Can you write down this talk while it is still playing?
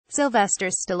Sylvester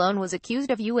Stallone was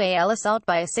accused of ually assault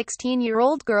by a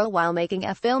 16-year-old girl while making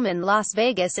a film in Las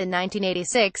Vegas in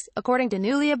 1986, according to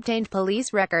newly obtained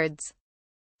police records.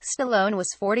 Stallone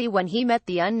was 40 when he met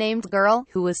the unnamed girl,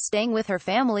 who was staying with her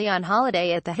family on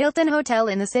holiday at the Hilton hotel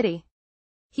in the city.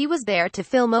 He was there to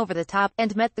film Over the Top,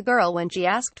 and met the girl when she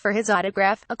asked for his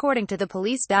autograph, according to the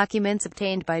police documents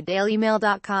obtained by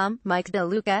DailyMail.com. Mike De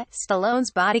Luca,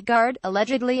 Stallone's bodyguard,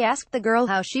 allegedly asked the girl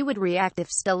how she would react if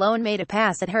Stallone made a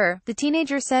pass at her. The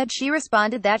teenager said she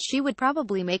responded that she would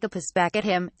probably make a pass back at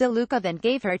him. De Luca then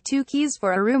gave her 2 keys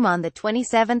for a room on the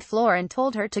 27th floor and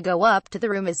told her to go up to the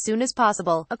room as soon as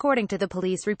possible, according to the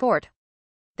police report.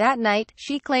 That night,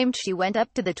 she claimed she went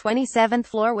up to the 27th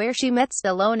floor where she met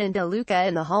Stallone and De Luca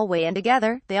in the hallway, and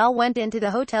together, they all went into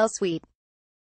the hotel suite.